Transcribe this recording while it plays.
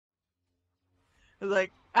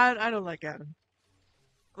Like, I don't like Adam.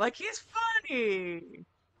 Like, he's funny.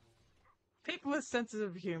 People with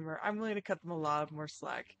sensitive humor, I'm willing to cut them a lot more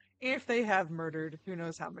slack. If they have murdered who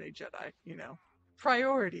knows how many Jedi, you know.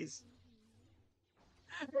 Priorities.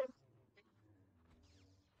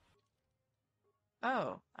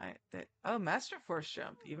 Oh, Master Force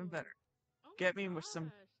jump, even Oh, better. oh my Get me with some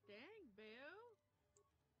gosh, dang, Beo.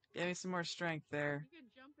 Get me some more strength there. You can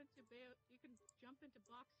jump into Beo. You can jump into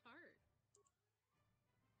Box Heart.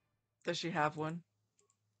 Does she have one?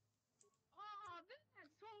 Oh, that's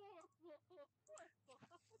horrible.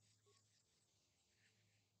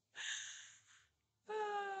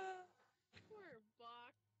 Poor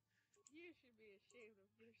Box. You should be ashamed of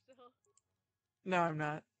yourself. No, I'm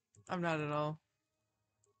not. I'm not at all.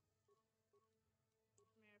 Man,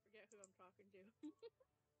 I forget who I'm talking to.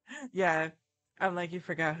 Yeah, I'm like, you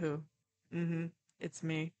forgot who. Mm-hmm. It's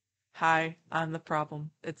me. Hi, I'm the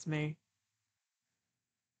problem. It's me.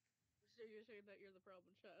 So you're saying that you're the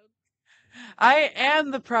problem child? I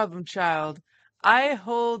am the problem child. I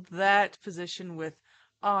hold that position with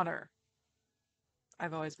honor.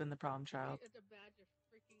 I've always been the problem Really? child. It's a badge of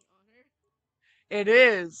freaking honor. It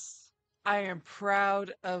is. I am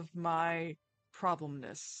proud of my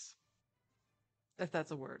problemness, if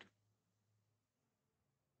that's a word.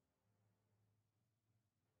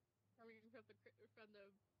 Coming from the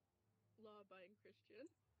law-abiding Christian.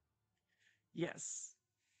 Yes,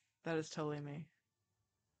 that is totally me.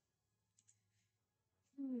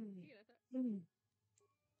 Dude, I thought,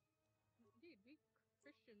 dude, we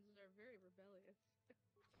Christians are very rebellious.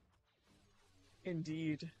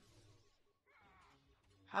 Indeed.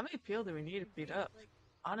 How many people do we need to beat up? We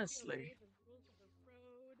Honestly. obey the rules of the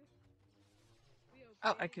road. We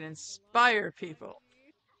Oh, I obey can the laws of inspire people.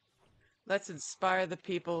 Bungie. Let's inspire the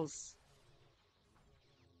peoples.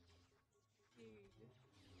 Dude,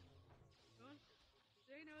 don't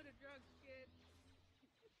say no to drugs, kid.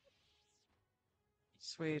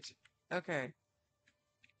 Sweet. Okay.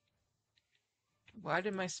 Why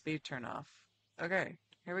did my speed turn off? Okay.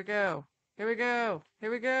 Here we go. Here we go.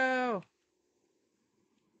 Here we go.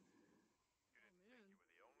 Oh man,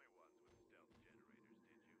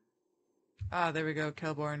 Ah, there we go,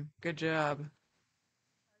 Kelborn. Good job.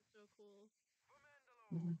 that's so cool.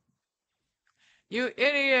 Mhm. You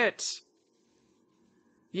idiot!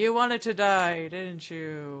 You wanted to die, didn't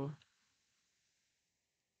you?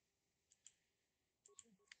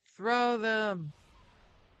 Throw them!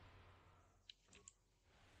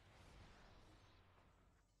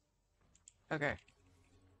 Okay.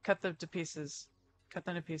 Cut them to pieces. Cut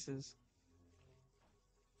them to pieces.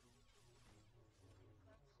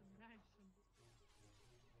 Smash them.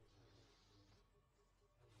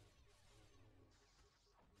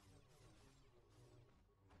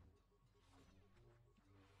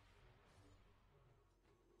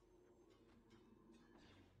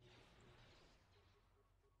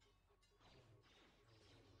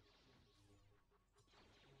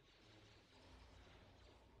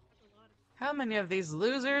 That's a lot of. How many of these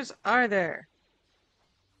losers are there?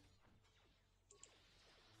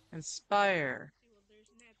 Inspire. See, well, there's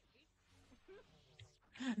Nebby.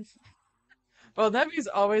 Well, Nevi's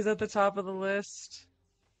always at the top of the list.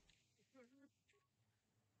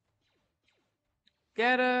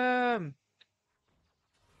 Get him!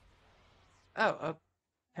 Oh,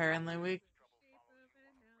 apparently we... Shape of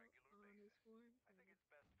an L on his forehead.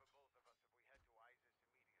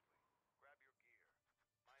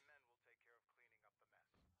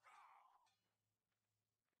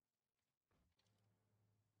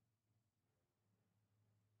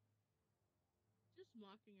 Just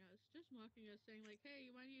mocking us, saying like, "Hey,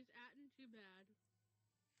 you want to use Atten? Too bad."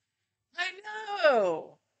 I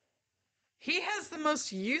know! He has the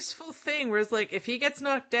most useful thing where it's like, if he gets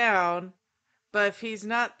knocked down, but if he's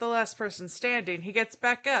not the last person standing, he gets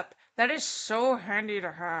back up. That is so handy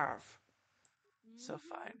to have. So Mm-hmm.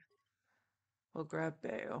 fine. We'll grab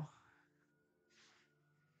Bale.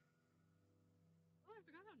 Oh, I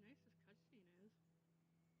forgot how nice this cutscene is.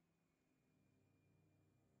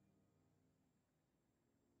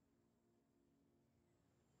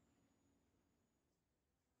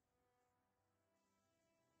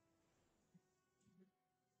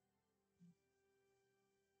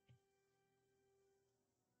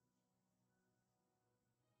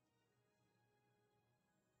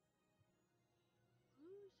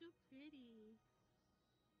 Ooh, so pretty.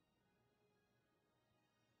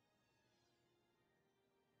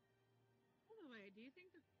 By the way, do you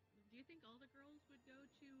think all the girls would go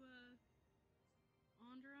to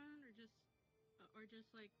Onderon, or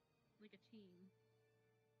just like a team?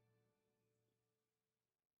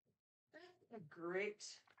 A great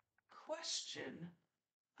question.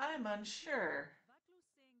 I'm unsure. Vaklu's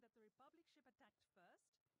saying that the Republic ship attacked first?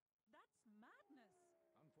 That's madness!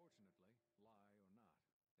 Unfortunately, lie or not, it's a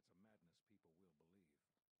madness people will believe.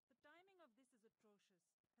 The timing of this is atrocious.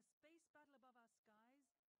 A space battle above our skies?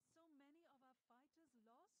 So many of our fighters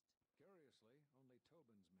lost? Curiously, only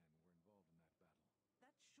Tobin's men were involved in that battle.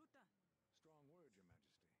 That shooter! Strong word, Your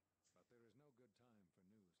Majesty, but there is no good time for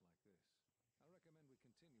news like this. I recommend we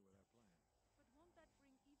continue with our plan. But won't that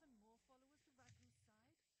bring even more followers to Vaklu's side?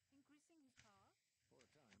 Increasing his power? For a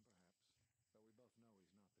time, perhaps, but we both know he's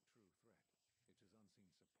not the true threat. It's his unseen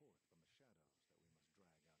support from the shadows that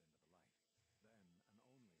we must drag out into the light. Then, and only then,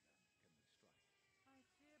 can we strike. I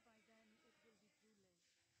fear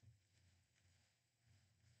by then it will be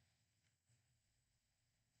too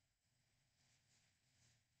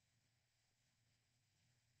late. Here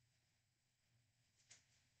we are, the city of Iziz.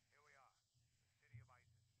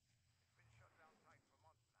 It's been shut down tight for months now. General Vaklu is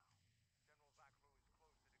close to declaring martial law.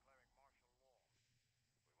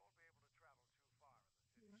 We won't be able to travel too far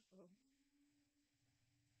in the city. Uh-oh.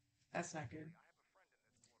 That's not good. Fortunately, I have a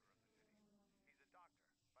friend in this quarter of the city. He's a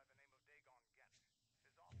doctor by the name of Dagon Gent.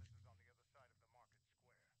 His office is on the other side of the market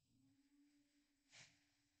square.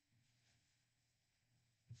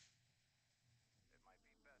 It might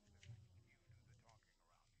be best if you do the talking around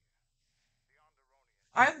here. The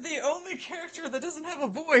Onderonians are I'm the only character that doesn't have a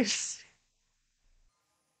voice.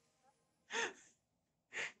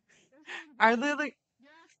 This is I bad. literally.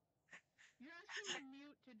 Yes, you're asking the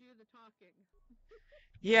mute to do the talking.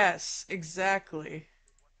 Yes, exactly.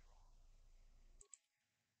 what's wrong?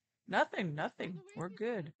 Nothing, Well, nothing. the way We're he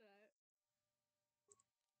good. said that,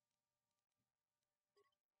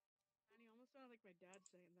 and he almost sounded like my dad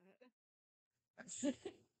saying that.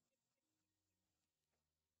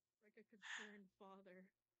 Like a concerned father.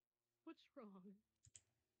 What's wrong?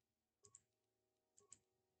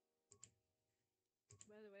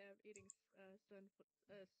 By the way, I'm eating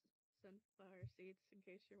sunflower seeds, in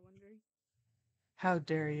case you're wondering. How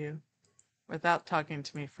dare you? Without talking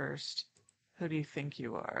to me first. Who do you think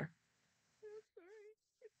you are? I'm sorry.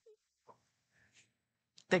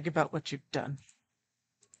 Think about what you've done.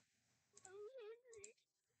 I'm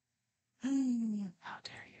hungry. How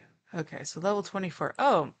dare you? Okay, so level 24.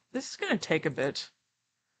 Oh, this is gonna take a bit.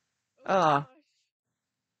 Oh gosh.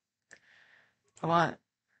 I want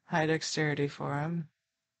high dexterity for him.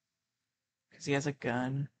 Because he has a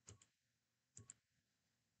gun.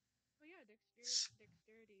 Oh yeah,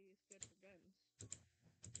 dexterity is good for guns.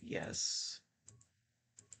 Yes.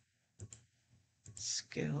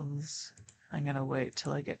 Skills. I'm gonna wait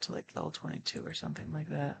till I get to like level 22 or something like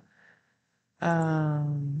that.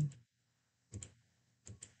 Um,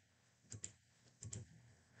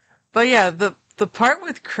 but yeah, the part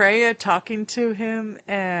with Kreia talking to him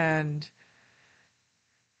and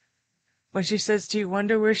when she says, "Do you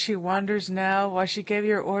wonder where she wanders now? Why she gave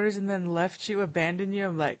you her orders and then left you, abandoned you?"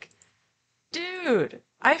 I'm like, dude,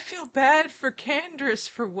 I feel bad for Candace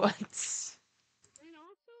for once. And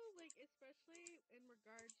also, like, especially in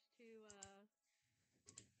regards to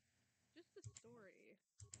just the story.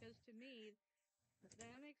 Because to me,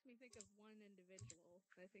 that makes me think of one individual.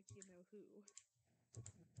 I think you know who.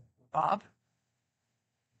 Bob,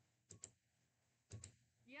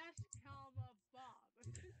 Yes, Calma Bob.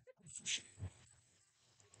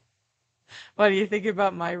 what do you think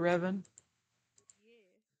about my Revan? Yeah.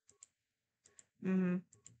 Mm-hmm.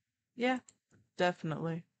 Yeah,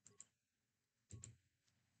 definitely.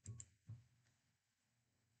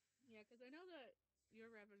 Yeah, because I know that your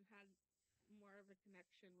Revan had more of a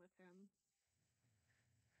connection with him.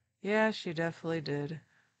 Yeah, she definitely did.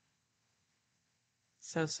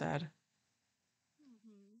 So sad.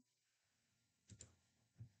 Mm-hmm.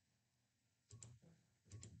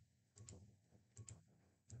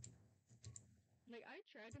 Like, I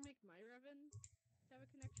tried to make my Revan have a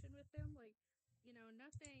connection with him. Like,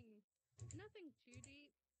 nothing too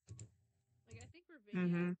deep. Like, I think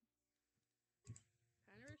Mm-hmm. Ravinia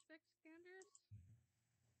kind of respects Candace,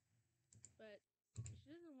 but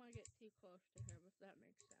she doesn't want to get too close to him, if that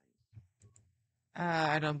makes sense.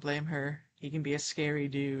 I don't blame her. He can be a scary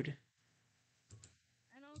dude.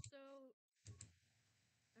 And also,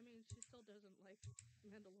 I mean, she still doesn't like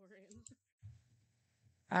Mandalorians.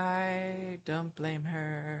 I don't blame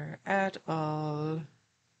her at all.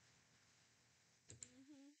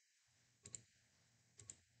 Mm-hmm.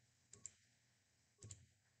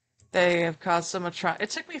 They have caused so much trauma. It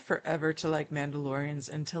took me forever to like Mandalorians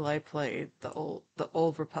until I played the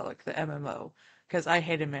old Republic, the MMO, because I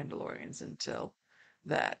hated Mandalorians until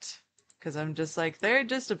that. Because I'm just like, they're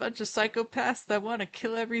just a bunch of psychopaths that want to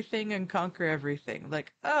kill everything and conquer everything.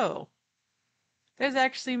 Like, oh, There's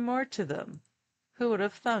actually more to them. Who would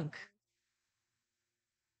have thunk?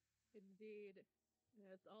 Indeed.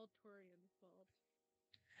 Yeah, it's all Torian's fault.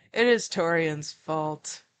 It is Torian's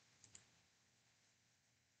fault.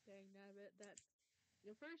 Dang nabbit, that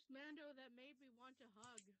the first Mando that made me want to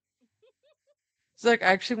hug. It's like,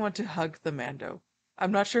 I actually want to hug the Mando.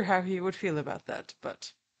 I'm not sure how he would feel about that,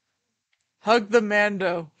 but hug the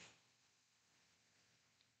Mando.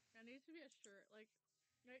 That needs to be a shirt, like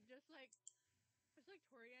just like it's like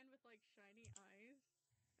Torian with like shiny eyes,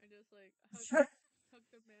 and just like hug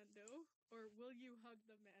the Mando, or will you hug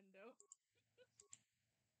the Mando?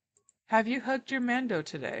 Have you hugged your Mando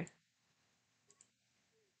today?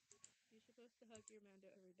 You're supposed to hug your Mando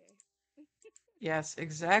every day. Yes,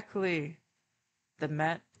 exactly. The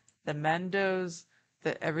Ma- the Mandos,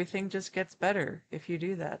 that everything just gets better if you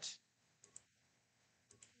do that.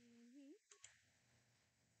 Mm-hmm.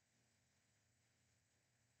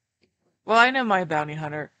 Well, I know my bounty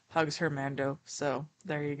hunter hugs her Mando, so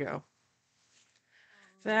there you go.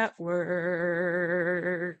 That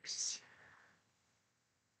works.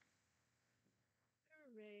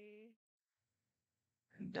 Hooray.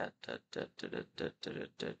 Da, da, da, da, da, da, da,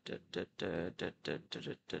 da, da, da, da, da, da,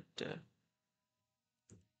 da, da, da.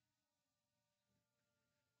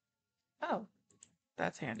 Oh,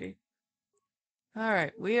 that's handy. All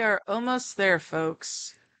right, we are almost there,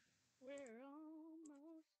 folks. We're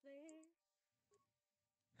almost there.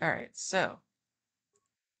 All right, so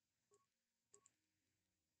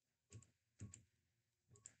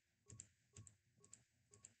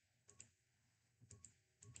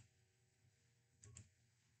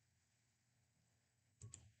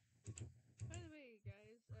By the way,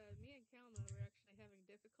 guys, me and Kalma were actually having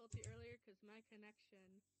difficulty earlier because my connection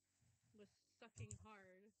was sucking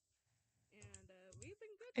hard, and we've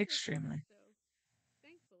been good so far. extremely. So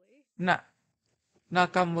thankfully, Not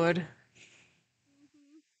knock on wood.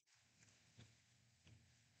 mm-hmm.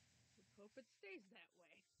 Let's hope it stays that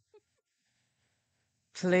way.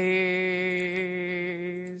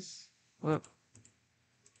 Please. Whoop.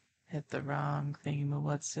 Hit the wrong thing.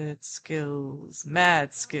 What's it? Skills.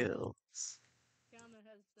 Mad Kalma, skills. Kalma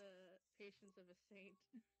has the patience of a saint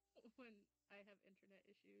when I have internet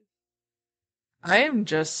issues. I am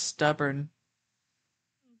just stubborn.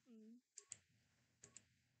 Mm-hmm.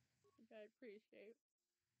 Which I appreciate.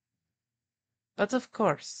 But of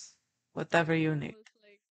course, whatever you need.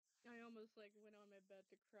 I almost like went on my bed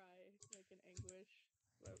to cry like in anguish,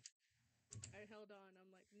 but I held on. I'm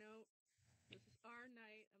like, no, this is our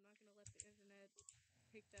night. I'm not gonna let the internet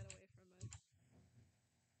take that away from